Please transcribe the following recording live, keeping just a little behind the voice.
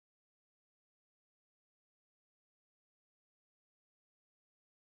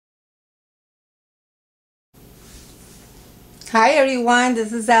Hi everyone,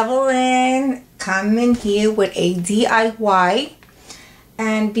 this is Evelyn coming here with a DIY.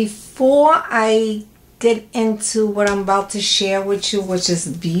 And before I get into what I'm about to share with you, which is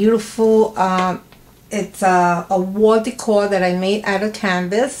beautiful, it's a wall decor that I made out of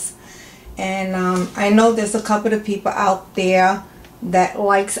canvas. And I know there's a couple of people out there that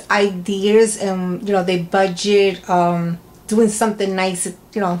likes ideas and they budget doing something nice,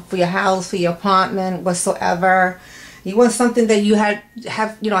 for your house, for your apartment, whatsoever. You want something that you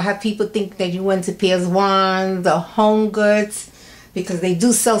have people think that you went to Piers 1, the Home Goods, because they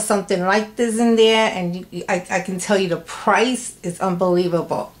do sell something like this in there, and I can tell you the price is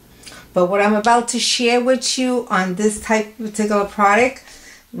unbelievable. But what I'm about to share with you on this type of particular product,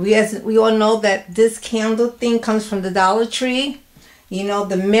 we all know that this candle thing comes from the Dollar Tree.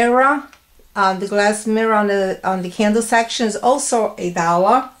 The mirror, the glass mirror on the candle section is also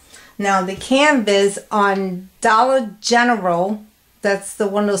 $1. Now the canvas on Dollar General, that's the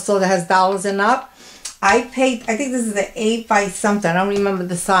one of those stores that has dollars and up. I think this is an 8 by something. I don't remember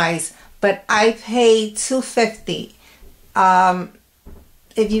the size, but I paid $2.50.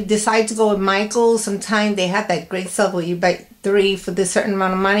 If you decide to go with Michael's, sometimes they have that great sale where you buy 3 for this certain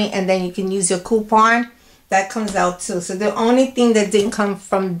amount of money, and then you can use your coupon. That comes out too. So the only thing that didn't come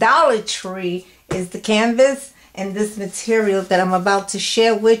from Dollar Tree is the canvas and this material that I'm about to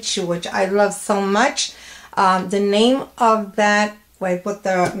share with you, which I love so much. The name of that, where I put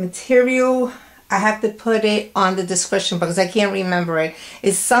the material, I have to put it on the description because I can't remember it.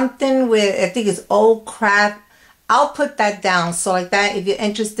 It's something with, I think it's old craft. I'll put that down. So like that, if you're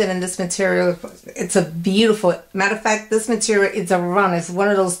interested in this material, it's a beautiful, matter of fact, this material is a runner. It's one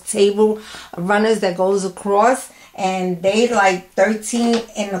of those table runners that goes across, and they like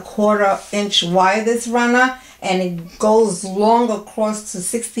 13.25 inch wide, this runner, and it goes long across to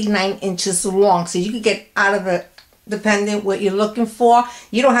 69 inches long. So you can get out of it depending what you're looking for.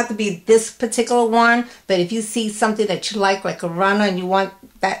 You don't have to be this particular one, but if you see something that you like a runner, and you want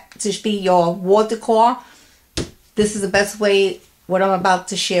that to be your wall decor, this is the best way, what I'm about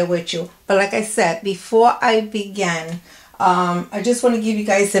to share with you. But like I said, before I begin, I just want to give you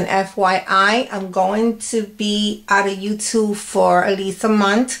guys an FYI. I'm going to be out of YouTube for at least a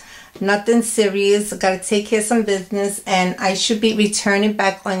month. Nothing serious. I got to take care of some business, and I should be returning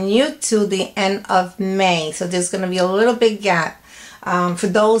back on YouTube the end of May. So there's going to be a little bit gap for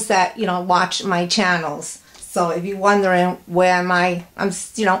those that watch my channels. So if you're wondering where am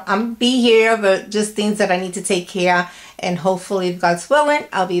I'm be here, but just things that I need to take care of. And hopefully, if God's willing,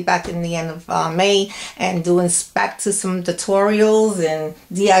 I'll be back in the end of May and doing back to some tutorials and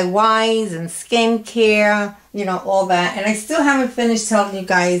DIYs and skincare, all that. And I still haven't finished telling you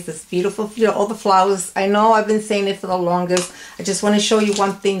guys this beautiful, all the flowers. I know I've been saying it for the longest. I just want to show you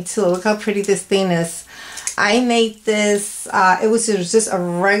one thing too. Look how pretty this thing is. I made this, it was just a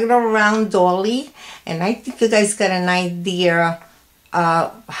regular round dolly, and I think you guys got an idea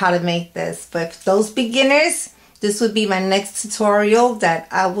how to make this. But for those beginners, this would be my next tutorial that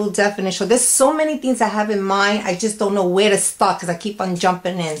I will definitely show. There's so many things I have in mind, I just don't know where to start because I keep on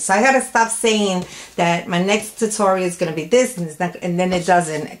jumping in. So I gotta stop saying that my next tutorial is gonna be this, and then it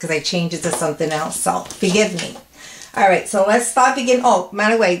doesn't, because I change it to something else. So forgive me. All right, so let's start beginning. Oh,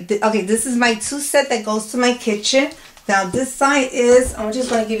 by the way, okay, this is my 2 set that goes to my kitchen. Now this side is, I'm just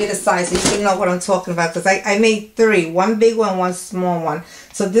going to give you the size so you can know what I'm talking about, because I made 3, one big one, one small one.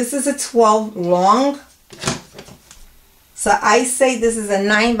 So this is a 12 long. So I say this is a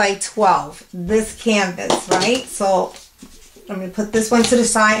 9 by 12, this canvas, right? So let me put this one to the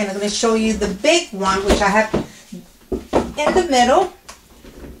side, and I'm going to show you the big one, which I have in the middle.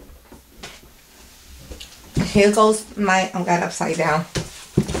 Here goes I got upside down.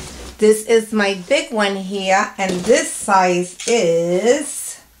 This is my big one here, and this size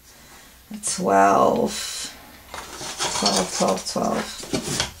is 12,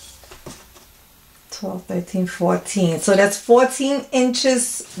 13, 14. So that's 14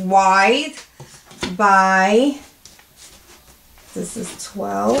 inches wide by, this is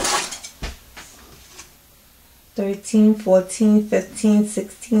 12, 13, 14, 15,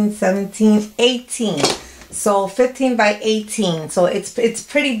 16, 17, 18. So 15 by 18. So it's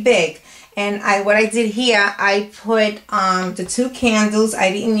pretty big. And what I did here, I put the 2 candles.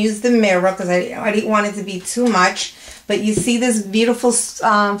 I didn't use the mirror because I didn't want it to be too much. But you see this beautiful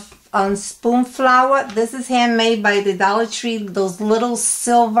spoon flower. This is handmade by the Dollar Tree, those little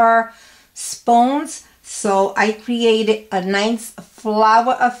silver spoons. So I created a nice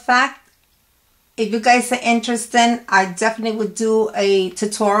flower effect. If you guys are interested, I definitely would do a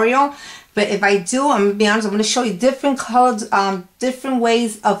tutorial. But if I do, I'm gonna be honest, I'm gonna show you different colors, different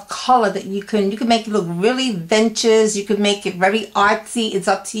ways of color that you can make it look really vintage. You can make it very artsy. It's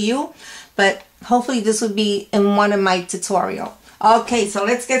up to you. But hopefully this will be in one of my tutorial. Okay, so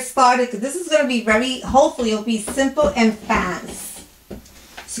let's get started, because this is gonna be hopefully it'll be simple and fast.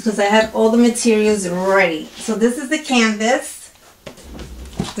 Because I have all the materials ready. So this is the canvas.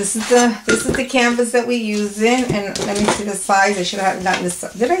 This is the canvas that we're using, and let me see the size. I should have gotten this.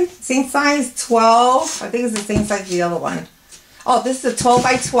 Did I same size? 12. I think it's the same size as the other one. Oh, this is a 12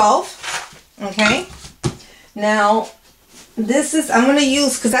 by 12. Okay. Now, this is I'm gonna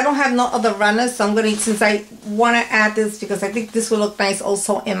use, because I don't have no other runners, so I'm gonna, since I want to add this because I think this will look nice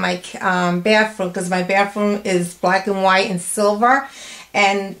also in my bathroom, because my bathroom is black and white and silver.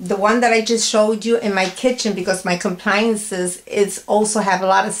 And the one that I just showed you in my kitchen, because my appliances is also have a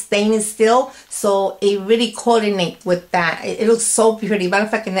lot of stainless steel, so it really coordinates with that. It looks so pretty. Matter of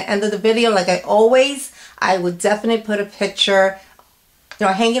fact, in the end of the video, like I always, I would definitely put a picture, you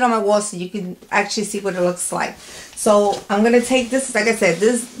know, hang it on my wall so you can actually see what it looks like. So I'm gonna take this, like I said,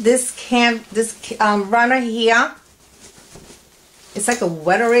 this runner here. It's like a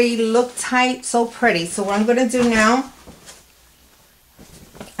wettery look type, so pretty. So what I'm gonna do now,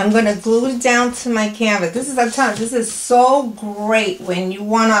 I'm going to glue it down to my canvas. This is, I'm telling you, this is so great when you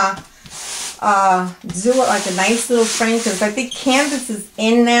want to do it like a nice little frame, because I think canvas is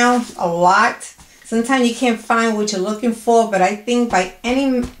in now a lot. Sometimes you can't find what you're looking for, but I think by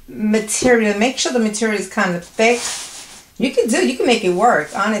any material, make sure the material is kind of thick. You can make it work.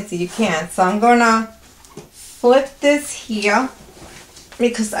 Honestly, you can. So I'm going to flip this here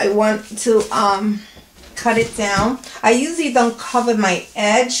because I want to cut it down. I usually don't cover my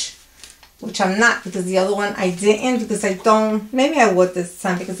edge, which I'm not, because the other one I didn't, because I don't, maybe I would this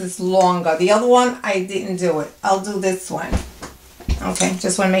time because it's longer. The other one I didn't do it. I'll do this one. Okay,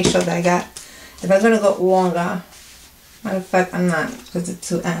 just want to make sure that I got, if I'm going to go longer, matter of fact I'm not, because it's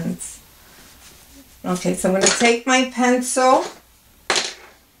two ends. Okay, so I'm going to take my pencil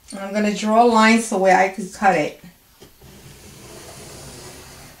and I'm going to draw lines so where I could cut it.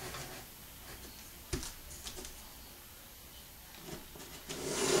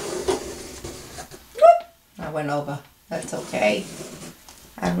 I went over. That's okay.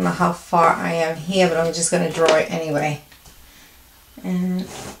 I don't know how far I am here, but I'm just going to draw it anyway. And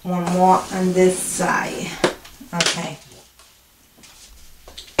one more on this side. Okay.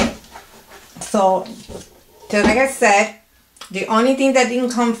 So, like I said, the only thing that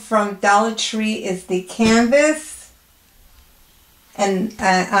didn't come from Dollar Tree is the canvas and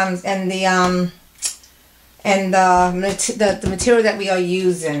the material that we are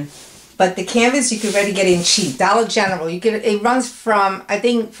using. But the canvas you can already get in cheap. Dollar General, you get it runs from, I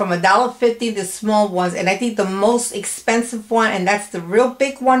think, from $1.50, the small ones, and I think the most expensive one, and that's the real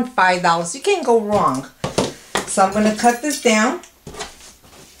big one, $5. You can't go wrong. So I'm going to cut this down,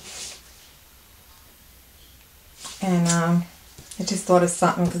 and I just thought of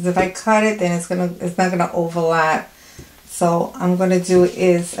something, because if I cut it, then it's not gonna overlap. So I'm going to do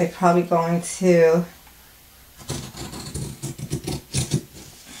is I probably going to.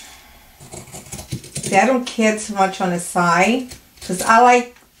 I don't care too much on the side, because I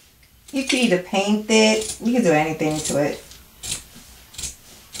like, you can either paint it, you can do anything to it.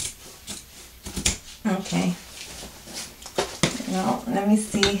 Okay. Now, let me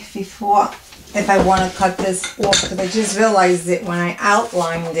see before, if I want to cut this off, because I just realized it when I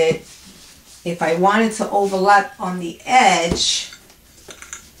outlined it. If I wanted to overlap on the edge,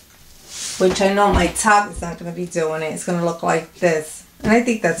 which I know my top is not going to be doing it, it's going to look like this. And I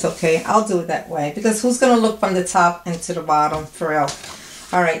think that's okay. I'll do it that way, because who's going to look from the top and to the bottom for real?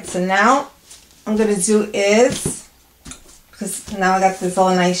 Alright, so now I'm going to do is, because now I got this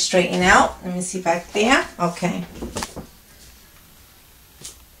all nice straightened out. Let me see back there. Okay.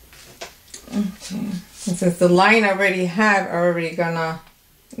 Okay. And since the line I already have, I'm already going to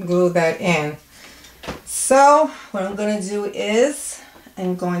glue that in. So what I'm going to do is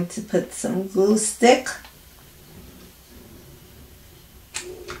I'm going to put some glue stick.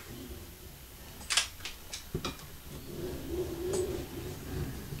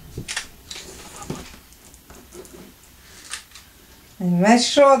 And make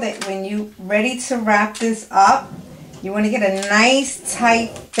sure that when you're ready to wrap this up, you want to get a nice tight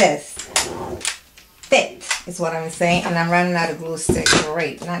fit is what I'm saying. And I'm running out of glue stick.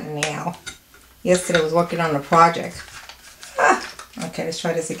 Great, not now. Yesterday I was working on a project. Okay, let's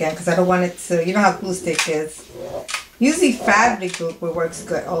try this again, because I don't want it to, you know how glue stick is. Usually fabric glue works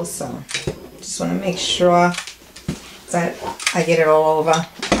good also. Just want to make sure that I get it all over.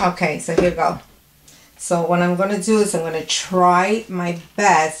 Okay, so here we go. So what I'm going to do is I'm going to try my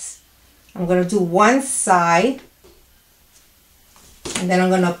best I'm going to do one side. And then I'm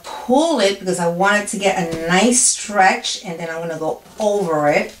going to pull it because I want it to get a nice stretch. And then I'm going to go over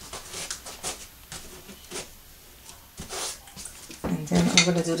it. And then I'm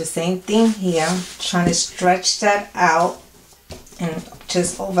going to do the same thing here. Trying to stretch that out and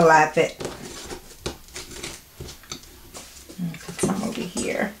just overlap it. Put some over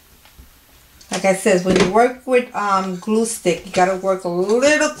here. Like I said, when you work with glue stick, you got to work a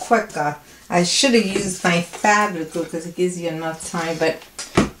little quicker. I should have used my fabric glue because it gives you enough time, but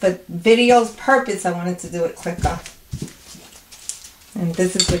for video's purpose, I wanted to do it quicker. And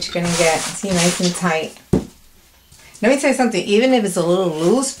this is what you're going to get. See, nice and tight. Let me tell you something, even if it's a little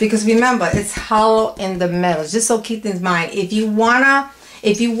loose, because remember, it's hollow in the middle. Just so keep this in mind. If you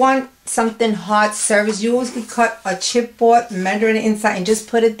want something hard surface, you always could cut a chipboard, measure it inside, and just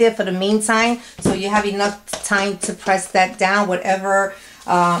put it there for the meantime, so you have enough time to press that down, whatever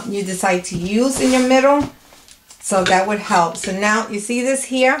you decide to use in your middle. So that would help. So now you see this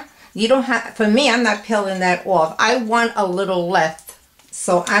here, you don't have, for me, I'm not peeling that off. I want a little left,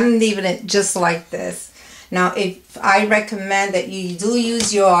 so I'm leaving it just like this. Now, if I recommend that you do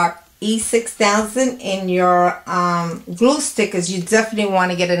use your E6000 in your glue stickers, you definitely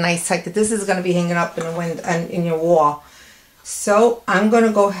want to get a nice tight, because this is going to be hanging up in the wind and in your wall. So I'm going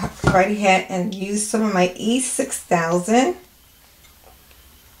to go right ahead and use some of my E6000.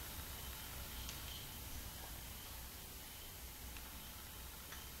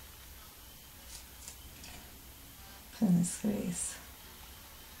 Goodness gracious.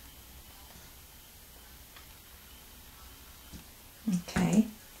 Okay.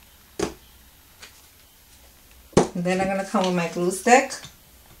 And then I'm going to come with my glue stick.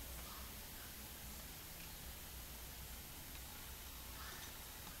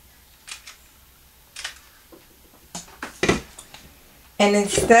 And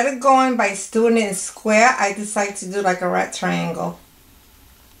instead of going by doing it in square, I decide to do like a right triangle.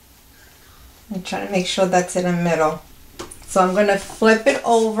 I'm trying to make sure that's in the middle. So I'm going to flip it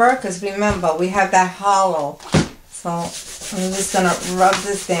over, because remember, we have that hollow. So I'm just going to rub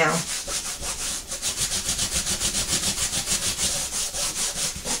this down.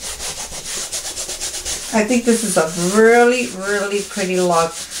 I think this is a really, really pretty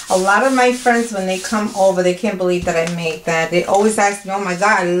look. A lot of my friends, when they come over, they can't believe that I made that. They always ask me, oh my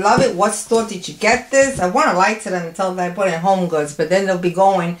God, I love it. What store did you get this? I want to lie to them and tell them I put it in Home Goods, but then they'll be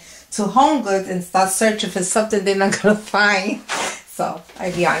going to Home Goods and start searching for something they're not going to find. So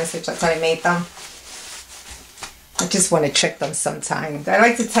I'll be honest with you, that's how I made them. I just want to trick them sometimes. I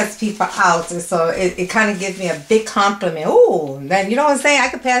like to test people out, so it kind of gives me a big compliment. Ooh, then you know what I'm saying? I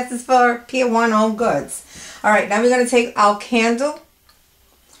could pass this for Pier 1 Home Goods. All right, now we're going to take our candle,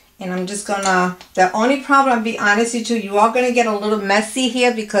 and I'm just going to, the only problem, I'll be honest with you, you are going to get a little messy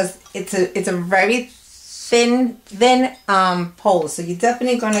here because it's a very thin pole. So you're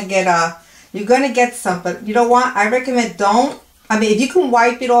definitely going to get you're going to get some, but you know what? I recommend if you can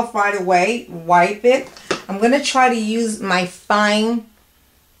wipe it off right away, wipe it. I'm going to try to use my fine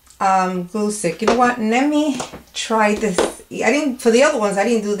glue stick. You know what? Let me try this. For the other ones, I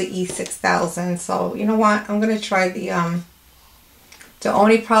didn't do the E6000. So, you know what? I'm going to try the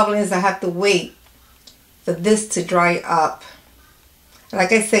only problem is I have to wait for this to dry up.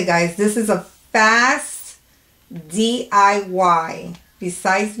 Like I said, guys, this is a fast DIY.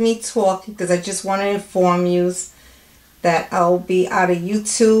 Besides me talking, because I just want to inform you that I'll be out of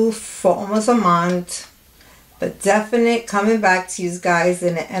YouTube for almost a month. But definitely coming back to you guys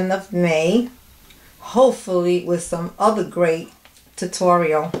in the end of May. Hopefully with some other great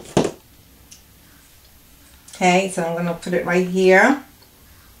tutorial. Okay, so I'm going to put it right here.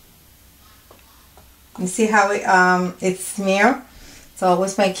 You see how it's smeared? So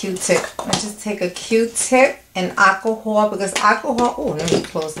what's my Q-tip? I just take a Q-tip and alcohol, because alcohol, oh, let me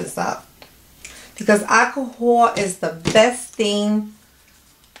close this up. Because alcohol is the best thing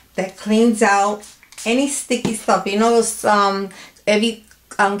that cleans out any sticky stuff. You know those every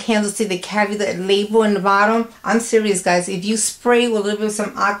candlestick, they carry the label in the bottom. I'm serious, guys. If you spray with a little bit of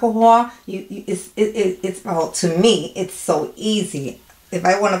some alcohol, it's well, to me, it's so easy. If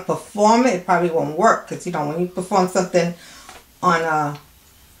I want to perform it, it probably won't work, because you know, when you perform something on a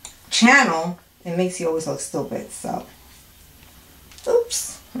channel, it makes you always look stupid. So,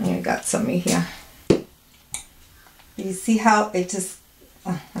 oops, I got some in here. You see how it just,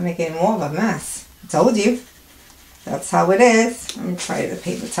 I'm making more of a mess. I told you. That's how it is. Let me try the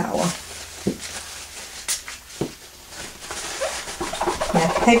paper towel.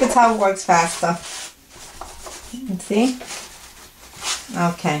 Yeah, paper towel works faster. See?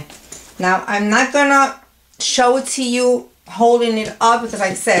 Okay. Now, I'm not going to show it to you holding it up because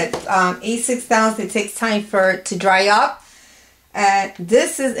like I said, A6 it takes time for it to dry up. And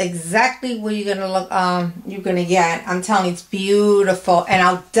this is exactly what you're gonna look you're gonna get. I'm telling you, it's beautiful. And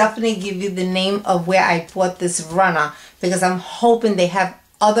I'll definitely give you the name of where I bought this runner because I'm hoping they have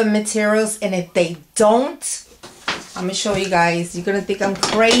other materials, and if they don't, I'm gonna show you guys. You're gonna think I'm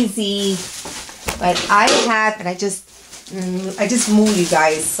crazy, but I have, and I just moved, you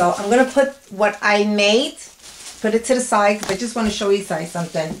guys. So I'm gonna put what I made, put it to the side because I just want to show you guys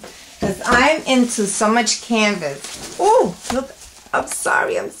something. Because I'm into so much canvas. Oh, look, I'm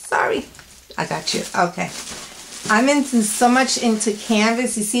sorry. I got you. Okay. I'm into so much into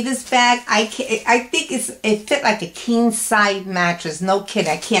canvas. You see this bag? I think it fit like a king size mattress. No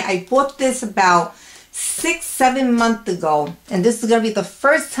kidding. I bought this about 6-7 months ago, and this is gonna be the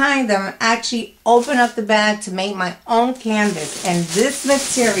first time that I'm actually opening up the bag to make my own canvas. And this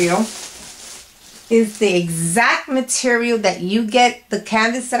material is the exact material that you get the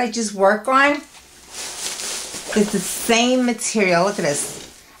canvas that I just work on. It's the same material. Look at this.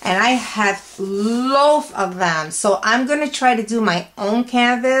 And I have loads of them. So I'm going to try to do my own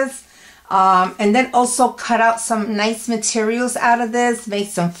canvas. And then also cut out some nice materials out of this. Make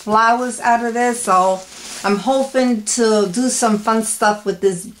some flowers out of this. So I'm hoping to do some fun stuff with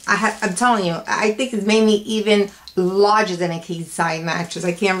this. I'm telling you, I think it's made me even larger than a king size mattress.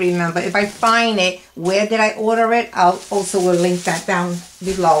 I can't remember. If I find it, where did I order it? I'll also will link that down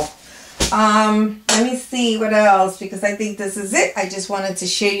below. Let me see what else, because I think this is it. I just wanted to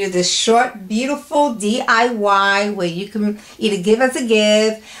share you this short, beautiful DIY where you can either give as a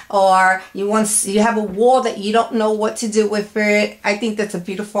gift, or you have a wall that you don't know what to do with it. I think that's a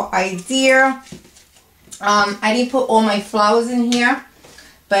beautiful idea. I didn't put all my flowers in here,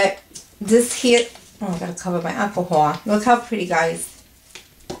 but this here, oh, I gotta cover my alcohol. Look how pretty, guys.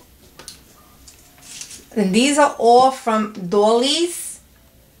 And these are all from dollies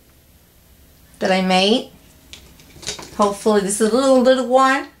that I made. Hopefully this is a little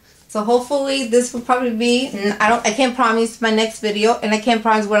one, so hopefully this will probably be, I can't promise my next video, and I can't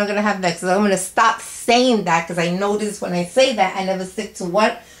promise what I'm gonna have next, so I'm gonna stop saying that because I notice when I say that I never stick to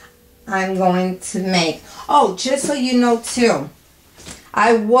what I'm going to make. Oh, just so you know too,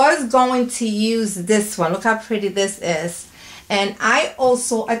 I was going to use this one. Look how pretty this is. And I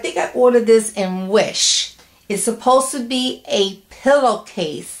think I ordered this in Wish. It's supposed to be a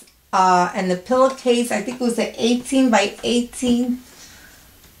pillowcase. And the pillowcase, I think it was an 18 by 18,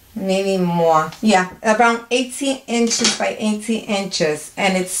 maybe more. Yeah, around 18 inches by 18 inches.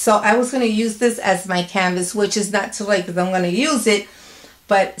 And it's so, I was going to use this as my canvas, which is not too late because I'm going to use it.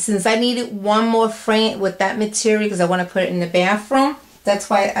 But since I needed one more frame with that material because I want to put it in the bathroom, that's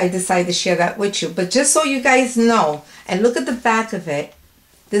why I decided to share that with you. But just so you guys know, and look at the back of it.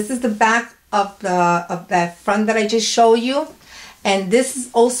 This is the back of that front that I just showed you. And this is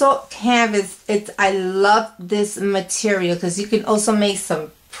also canvas. I love this material because you can also make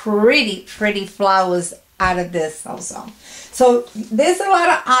some pretty flowers out of this also. So there's a lot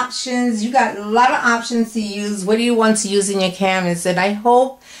of options. You got a lot of options to use. What do you want to use in your canvas? And I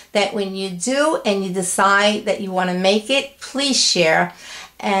hope that when you do and you decide that you want to make it, please share.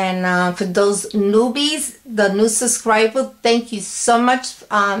 And for those newbies, the new subscriber, thank you so much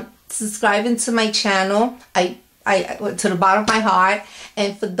subscribing to my channel. I to the bottom of my heart.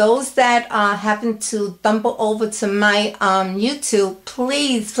 And for those that happen to stumble over to my YouTube,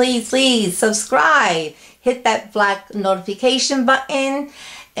 please subscribe. Hit that black notification button.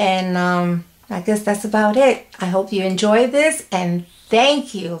 And I guess that's about it. I hope you enjoy this, and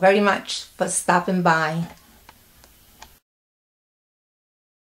thank you very much for stopping by.